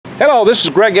Hello, this is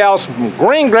Greg Allison from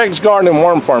Green Greg's Garden and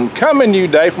Worm Farm, coming to you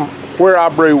today from where I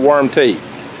brew worm tea.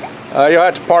 You'll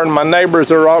have to pardon my neighbors.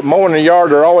 They're mowing the yard.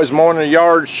 They're always mowing the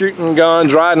yard, shooting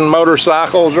guns, riding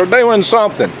motorcycles, or doing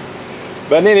something.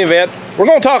 But in any event, we're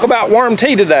going to talk about worm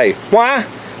tea today. Why?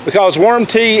 Because worm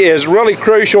tea is really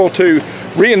crucial to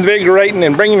reinvigorating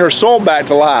and bringing your soil back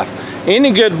to life. Any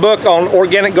good book on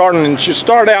organic gardening should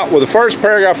start out with the first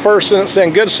paragraph, first sentence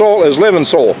saying good soil is living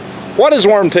soil. What is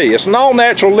worm tea? It's an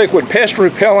all-natural liquid pest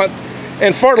repellent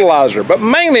and fertilizer, but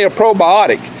mainly a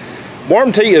probiotic.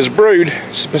 Worm tea is brewed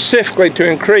specifically to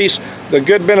increase the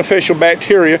good beneficial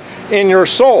bacteria in your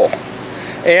soil.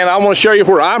 And I want to show you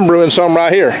where I'm brewing some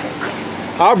right here.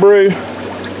 I brew,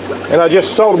 and I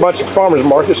just sold a bunch at the farmer's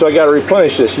market, so I got to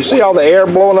replenish this. You see all the air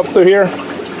blowing up through here?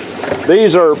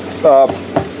 These are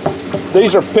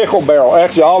pickle barrels,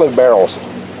 actually olive barrels.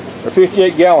 They're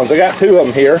 58 gallons. I got 2 of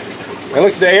them here. And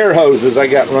look at the air hoses I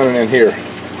got running in here.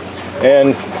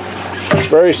 And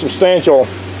very substantial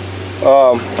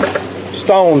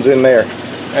stones in there.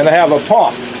 And I have a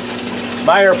pump.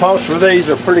 My air pumps for these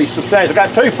are pretty substantial. I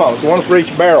got 2 pumps, one for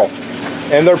each barrel.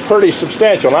 And they're pretty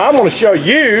substantial. Now I'm going to show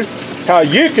you how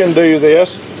you can do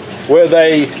this with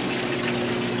a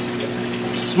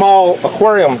small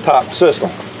aquarium type system.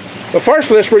 But first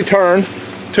let's return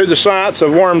to the science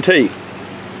of worm tea.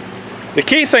 The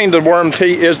key thing to worm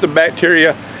tea is the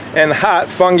bacteria and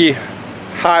fungi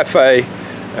hyphae,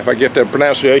 if I get the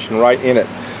pronunciation right, in it.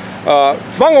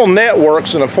 Fungal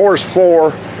networks in the forest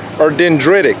floor are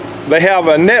dendritic. They have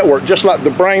a network just like the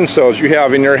brain cells you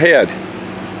have in your head.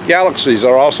 Galaxies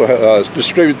are also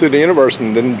distributed through the universe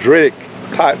in a dendritic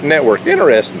type network.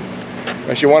 Interesting.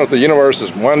 Unless you wonder if the universe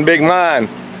is one big mind.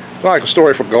 Like a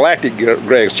story for Galactic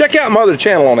Gregs. Check out my other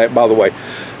channel on that, by the way.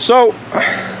 So,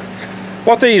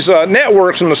 what these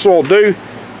networks in the soil do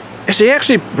is they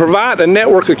actually provide a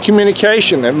network of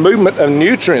communication and movement of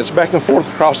nutrients back and forth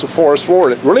across the forest floor.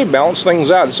 It really balances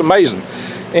things out. It's amazing.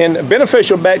 And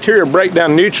beneficial bacteria break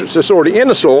down nutrients that's already in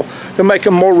the soil to make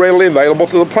them more readily available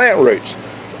to the plant roots.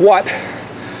 What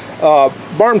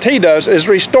worm tea does is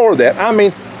restore that. I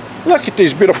mean, look at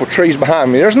these beautiful trees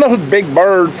behind me. There's no big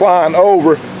bird flying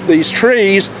over these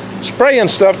trees spraying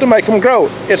stuff to make them grow.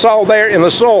 It's all there in the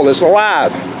soil. It's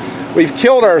alive. We've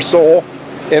killed our soil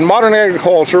in modern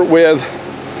agriculture with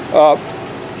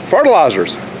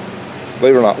fertilizers,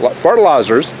 believe it or not,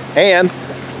 fertilizers, and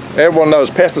everyone knows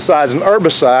pesticides and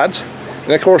herbicides,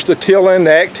 and of course the tilling,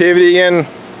 the activity, and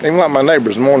even like my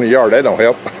neighbors mowing the yard, that don't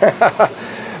help.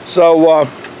 So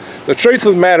the truth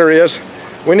of the matter is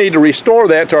we need to restore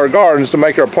that to our gardens to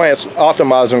make our plants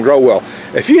optimize and grow well.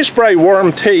 If you spray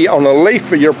worm tea on the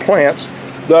leaf of your plants,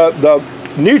 the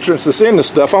nutrients that's in the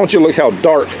stuff, I want you to look how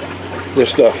dark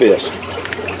this stuff is.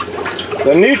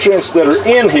 The nutrients that are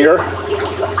in here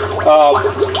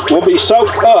will be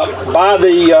soaked up by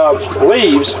the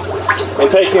leaves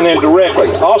and taken in directly.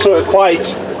 Also, it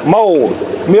fights mold,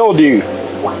 mildew,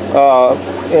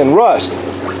 and rust.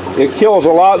 It kills a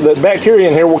lot. The bacteria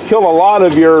in here will kill a lot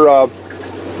of your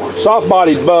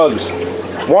soft-bodied bugs,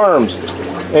 worms,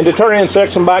 and deter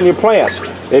insects from biting your plants.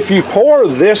 If you pour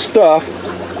this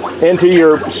stuff into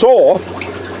your soil,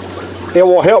 it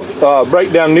will help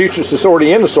break down nutrients that's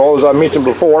already in the soil, as I mentioned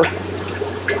before,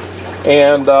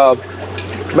 and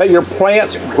make your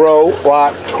plants grow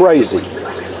like crazy.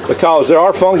 Because there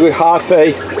are fungi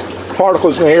hyphae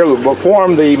particles in here that will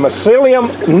form the mycelium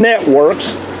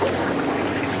networks,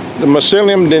 the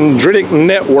mycelium dendritic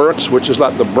networks, which is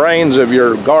like the brains of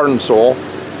your garden soil.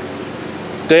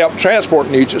 They help transport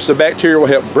nutrients. The bacteria will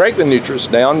help break the nutrients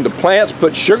down. The plants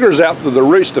put sugars out through the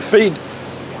roots to feed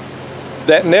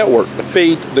that network, to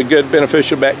feed the good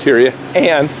beneficial bacteria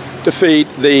and to feed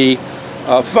the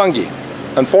fungi.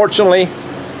 Unfortunately,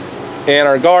 in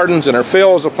our gardens and our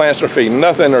fields, the plants are feeding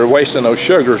nothing. They're wasting those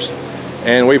sugars,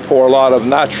 and we pour a lot of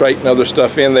nitrate and other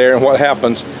stuff in there, and what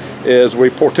happens is we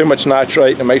pour too much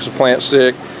nitrate and it makes the plant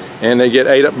sick, and they get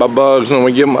ate up by bugs, and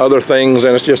we give them other things,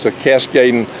 and it's just a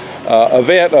cascading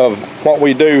event of what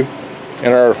we do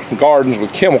in our gardens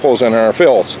with chemicals in our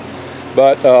fields.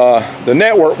 But the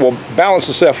network will balance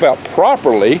itself out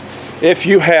properly if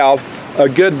you have a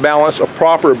good balance of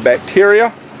proper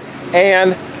bacteria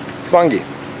and fungi.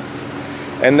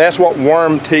 And that's what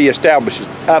worm tea establishes.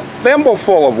 A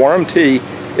thimbleful of worm tea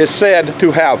is said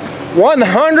to have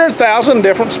 100,000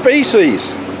 different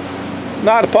species.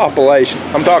 Not a population,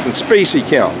 I'm talking species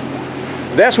count.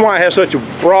 That's why it has such a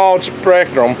broad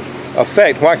spectrum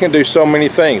effect. Why it can do so many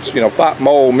things. You know, fight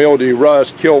mold, mildew,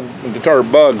 rust, kill and deter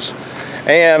bugs,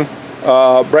 and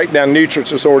break down nutrients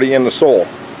that's already in the soil.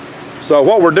 So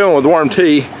what we're doing with worm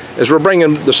tea is we're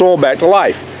bringing the soil back to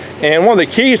life. And one of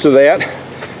the keys to that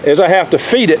is I have to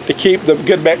feed it to keep the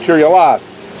good bacteria alive.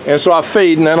 And so I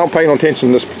feed, and I don't pay no attention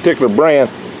to this particular brand.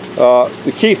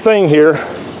 The key thing here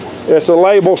is the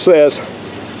label says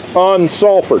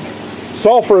unsulfured.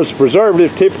 Sulfur is a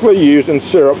preservative typically used in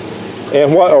syrup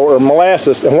and or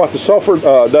molasses, and what the sulfur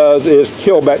does is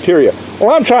kill bacteria.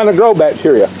 Well, I'm trying to grow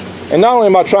bacteria, and not only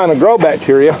am I trying to grow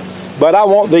bacteria, but I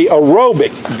want the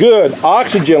aerobic, good,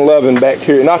 oxygen-loving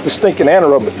bacteria, not the stinking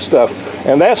anaerobic stuff.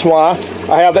 And that's why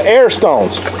I have the air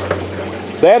stones.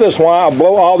 That is why I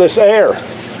blow all this air.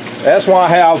 That's why I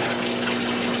have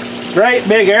great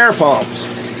big air pumps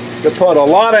to put a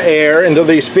lot of air into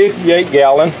these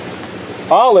 58-gallon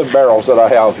olive barrels that I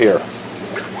have here.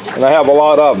 And I have a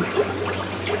lot of them.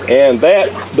 And that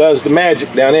does the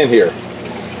magic down in here.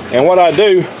 And what I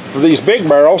do for these big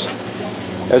barrels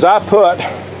is I put,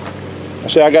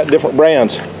 see, I got different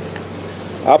brands.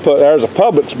 There's a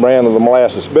Publix brand of the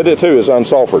molasses, but it too is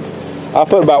unsulfured. I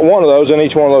put about one of those in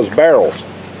each one of those barrels.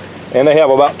 And they have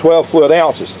about 12 fluid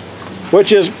ounces,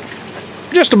 which is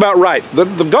just about right. The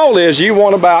goal is you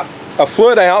want about a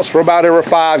fluid ounce for about every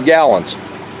 5 gallons.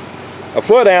 A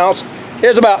fluid ounce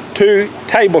is about 2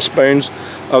 tablespoons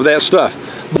of that stuff.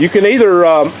 You can either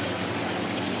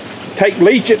take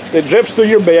leachate that drips through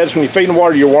your beds when you feed and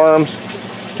water your worms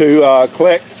to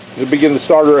collect the begin the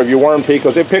starter of your worm tea,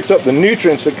 because it picks up the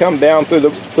nutrients that come down through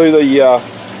the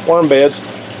worm beds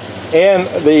and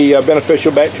the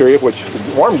beneficial bacteria, which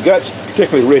worm gut's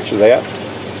particularly rich of that.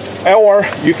 Or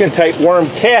you can take worm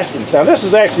castings. Now this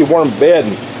is actually worm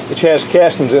bedding, which has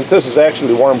castings in it. This is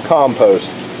actually worm compost.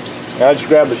 Now I just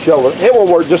grab the shovel. It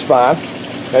will work just fine.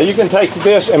 Now you can take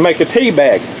this and make a tea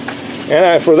bag.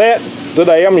 And for that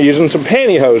today I'm using some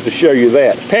pantyhose to show you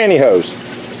that. Pantyhose.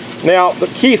 Now the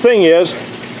key thing is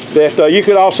that you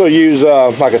could also use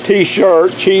like a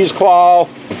t-shirt, cheesecloth,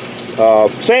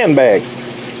 sandbag.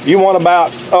 You want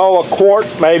about, a quart,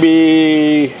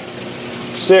 maybe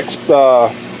 6,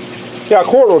 yeah, a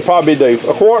quart would probably do.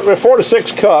 A quart, 4 to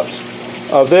 6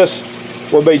 cups of this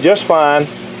will be just fine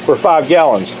for 5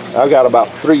 gallons. I've got about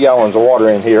 3 gallons of water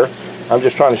in here. I'm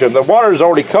just trying to show you. The water is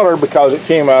already colored because it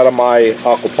came out of my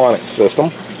aquaponics system.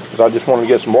 Because I just wanted to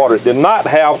get some water. It did not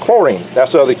have chlorine.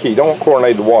 That's the other key. Don't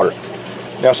chlorinate the water.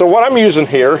 Now, so what I'm using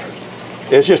here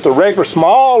is just a regular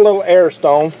small little air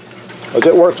stone, as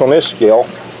it works on this scale.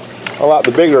 I like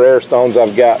the bigger air stones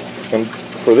I've got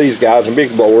for these guys and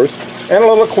big blowers, and a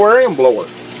little aquarium blower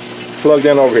plugged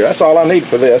in over here. That's all I need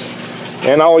for this.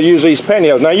 And I'll use these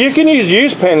pantyhose. Now you can use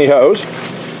used pantyhose,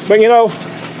 but you know,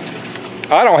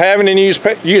 I don't have any used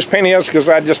pantyhose because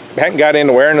I just hadn't got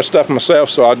into wearing the stuff myself,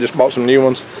 so I just bought some new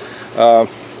ones.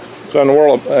 So in the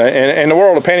world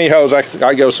of pantyhose,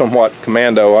 I go somewhat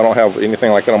commando. I don't have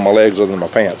anything like that on my legs other than my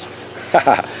pants.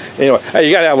 Anyway, hey,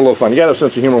 you gotta have a little fun. You gotta have a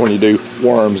sense of humor when you do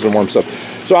worms and worm stuff.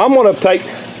 So I'm gonna take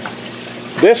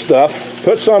this stuff,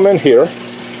 put some in here,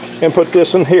 and put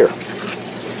this in here.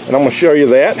 And I'm gonna show you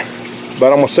that,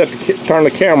 but I'm gonna turn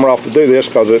the camera off to do this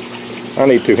because I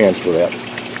need 2 hands for that.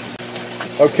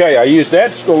 Okay, I used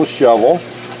that little shovel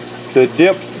to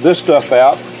dip this stuff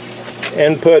out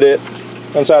and put it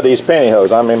inside these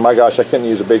pantyhose. I mean, my gosh, I couldn't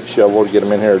use a big shovel to get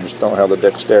them in here. I just don't have the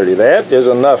dexterity. That is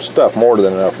enough stuff, more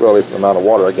than enough, really, for the amount of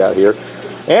water I got here.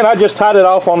 And I just tied it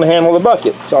off on the handle of the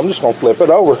bucket. So I'm just going to flip it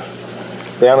over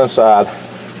down inside.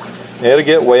 It'll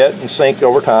get wet and sink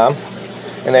over time,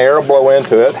 and the air will blow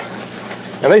into it.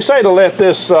 And they say to let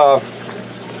this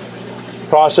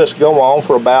process go on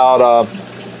for about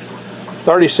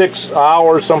 36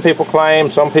 hours, some people claim.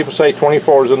 Some people say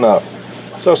 24 is enough.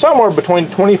 So somewhere between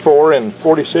 24 and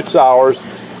 46 hours,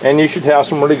 and you should have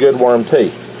some really good worm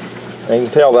tea. And you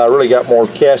can tell that I really got more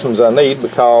castings than I need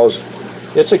because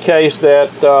it's a case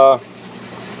that I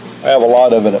have a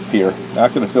lot of it up here. I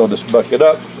could have filled this bucket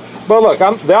up. But look,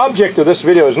 the object of this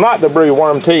video is not to brew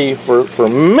worm tea. For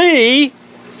me,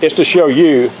 it's to show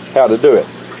you how to do it.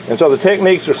 And so the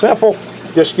techniques are simple.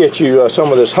 Just get you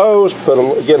some of this hose, get a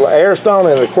little air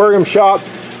stone in an aquarium shop,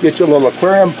 get you a little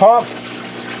aquarium pump,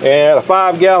 and a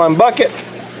 5-gallon bucket,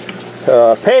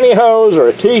 pantyhose or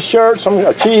a t-shirt,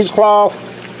 a cheesecloth,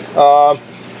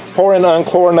 pour in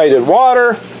unchlorinated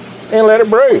water and let it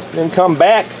brew. Then come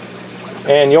back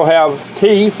and you'll have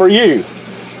tea for you.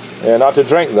 And not to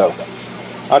drink though.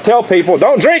 I tell people,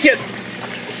 don't drink it.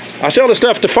 I sell the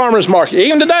stuff to farmers market.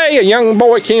 Even today, a young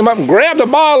boy came up and grabbed a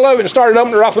bottle of it and started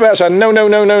opening it off the bat and said, no, no,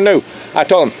 no, no, no. I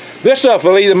told him, this stuff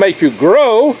will either make you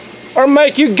grow or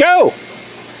make you go.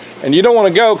 And you don't want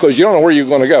to go because you don't know where you're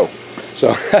going to go.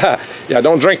 So, yeah,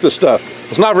 don't drink this stuff.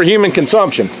 It's not for human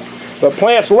consumption. But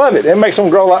plants love it. It makes them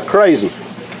grow like crazy.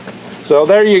 So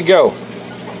there you go.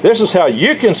 This is how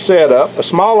you can set up a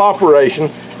small operation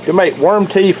to make worm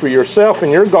tea for yourself in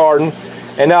your garden.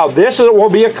 And now this will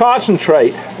be a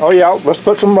concentrate. Oh yeah, let's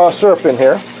put some syrup in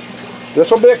here. This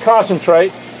will be a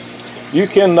concentrate. You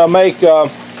can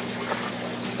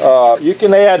you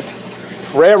can add,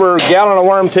 for every gallon of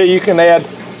worm tea, you can add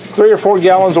 3 or 4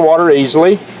 gallons of water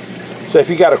easily. So if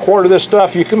you got a quart of this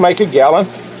stuff, you can make a gallon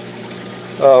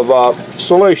of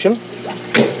solution.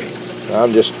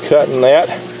 I'm just cutting that.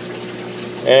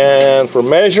 And for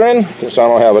measuring, since I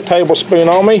don't have a tablespoon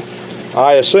on me,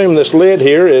 I assume this lid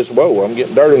here is, whoa, I'm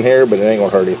getting dirt in here, but it ain't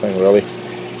gonna hurt anything really.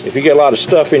 If you get a lot of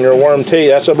stuff in your worm tea,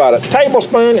 that's about a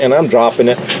tablespoon, and I'm dropping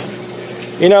it.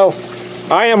 You know,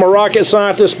 I am a rocket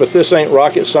scientist, but this ain't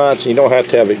rocket science. You don't have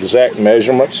to have exact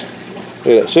measurements.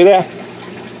 See that?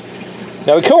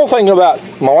 Now the cool thing about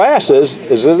molasses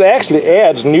is it actually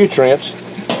adds nutrients.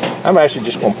 I'm actually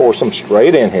just gonna pour some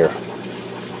straight in here.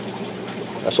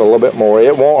 That's a little bit more.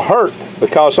 It won't hurt,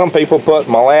 because some people put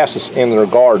molasses in their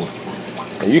garden.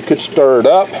 Now you could stir it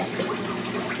up.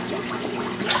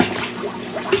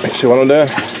 See what I'm doing?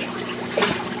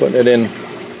 Putting it in,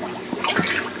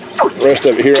 the rest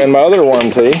of it here in my other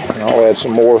worm tea. I'll add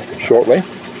some more shortly.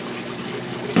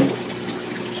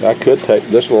 So I could take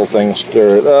this little thing and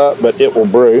stir it up, but it will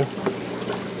brew.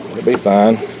 It'll be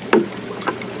fine.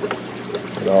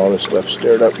 Get all this stuff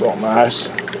stirred up real nice.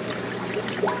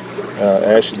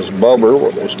 Actually, this bubbler,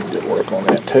 we'll do some good work on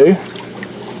that too.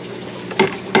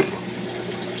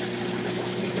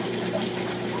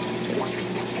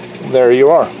 There you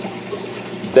are.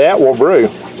 That will brew.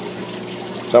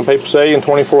 Some people say in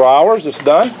 24 hours it's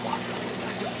done.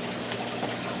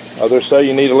 Others say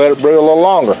you need to let it brew a little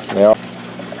longer. Now,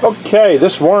 okay,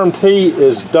 this worm tea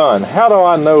is done. How do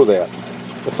I know that?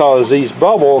 Because these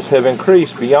bubbles have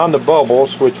increased beyond the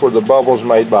bubbles, which were the bubbles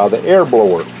made by the air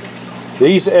blower.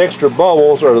 These extra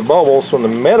bubbles are the bubbles from the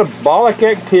metabolic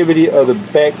activity of the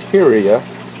bacteria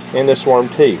in this worm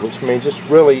tea, which means it's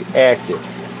really active,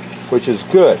 which is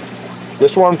good.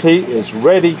 This worm tea is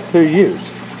ready to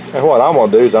use. And what I'm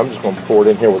going to do is I'm just going to pour it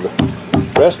in here with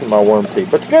the rest of my worm tea.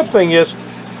 But the good thing is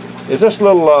this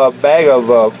little bag of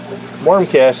worm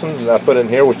castings that I put in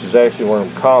here, which is actually worm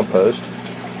compost,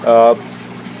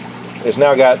 it's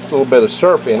now got a little bit of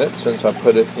syrup in it since I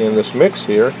put it in this mix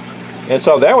here. And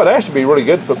so that would actually be really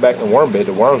good to put back in the worm bed.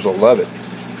 The worms will love it.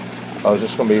 It's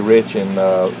just going to be rich in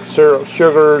syrup,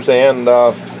 sugars, and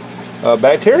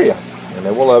bacteria. And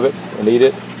they will love it and eat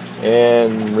it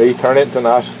and return it to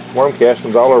nice worm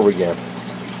castings all over again.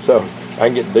 So I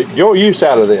can get dual use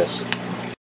out of this.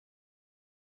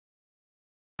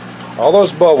 All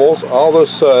those bubbles, all those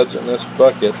suds in this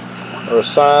bucket are a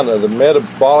sign of the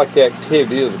metabolic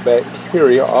activity of the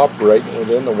bacteria operating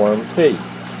within the worm tea.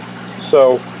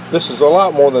 So this is a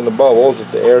lot more than the bubbles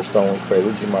that the airstone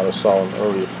created you might have saw in the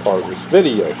earlier part of this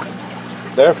video.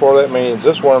 Therefore, that means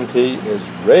this worm tea is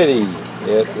ready.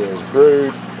 It is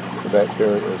brewed. The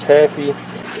bacteria is happy.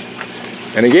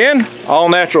 And again, all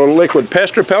natural liquid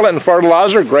pest repellent and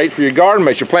fertilizer, great for your garden,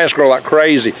 makes your plants grow like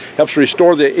crazy. Helps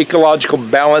restore the ecological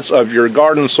balance of your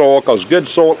garden soil, because good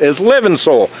soil is living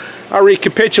soil. I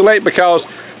recapitulate because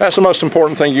that's the most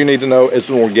important thing you need to know as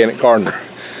an organic gardener.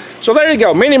 So there you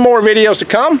go, many more videos to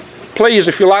come. Please,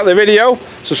 if you like the video,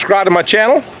 subscribe to my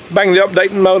channel, bang the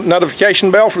update notification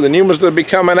bell for the new ones that will be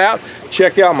coming out.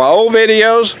 Check out my old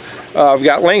videos. I've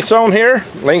got links on here,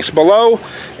 links below.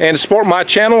 And to support my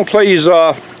channel, please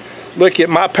look at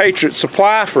My Patriot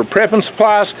Supply for prepping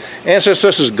supplies. And since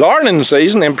this is gardening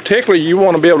season, and particularly you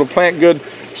want to be able to plant good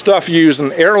stuff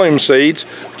using heirloom seeds,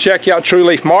 check out True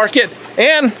Leaf Market.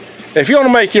 And if you want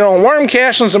to make your own worm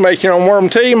castings and make your own worm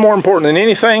tea, more important than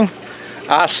anything,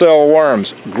 I sell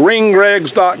worms.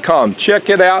 GreenGregs.com. Check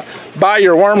it out. Buy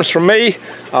your worms from me.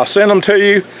 I'll send them to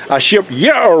you. I ship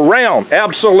year-round,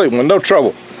 absolutely, with no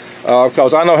trouble.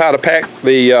 Because I know how to pack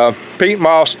the peat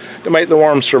moss to make the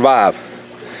worms survive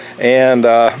and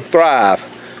thrive.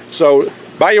 So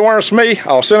buy your worms from me.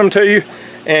 I'll send them to you.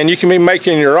 And you can be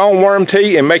making your own worm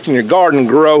tea and making your garden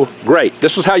grow great.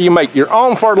 This is how you make your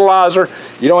own fertilizer.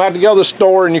 You don't have to go to the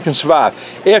store and you can survive.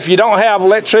 If you don't have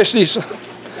electricity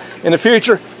in the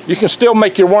future, you can still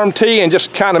make your worm tea and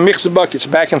just kind of mix the buckets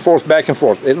back and forth, back and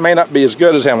forth. It may not be as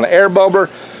good as having an air bubbler,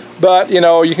 but you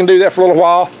know, you can do that for a little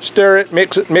while. Stir it,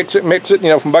 mix it, mix it, mix it, you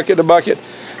know, from bucket to bucket,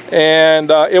 and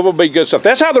it will be good stuff.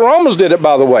 That's how the Romans did it,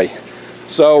 by the way.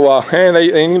 So, and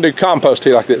you can do compost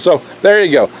tea like this. So there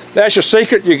you go. That's your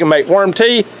secret. You can make worm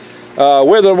tea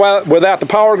with or without the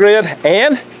power grid,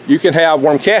 and you can have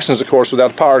worm castings, of course,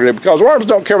 without the power grid, because worms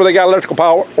don't care whether they got electrical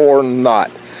power or not.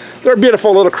 They're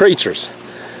beautiful little creatures.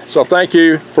 So thank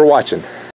you for watching.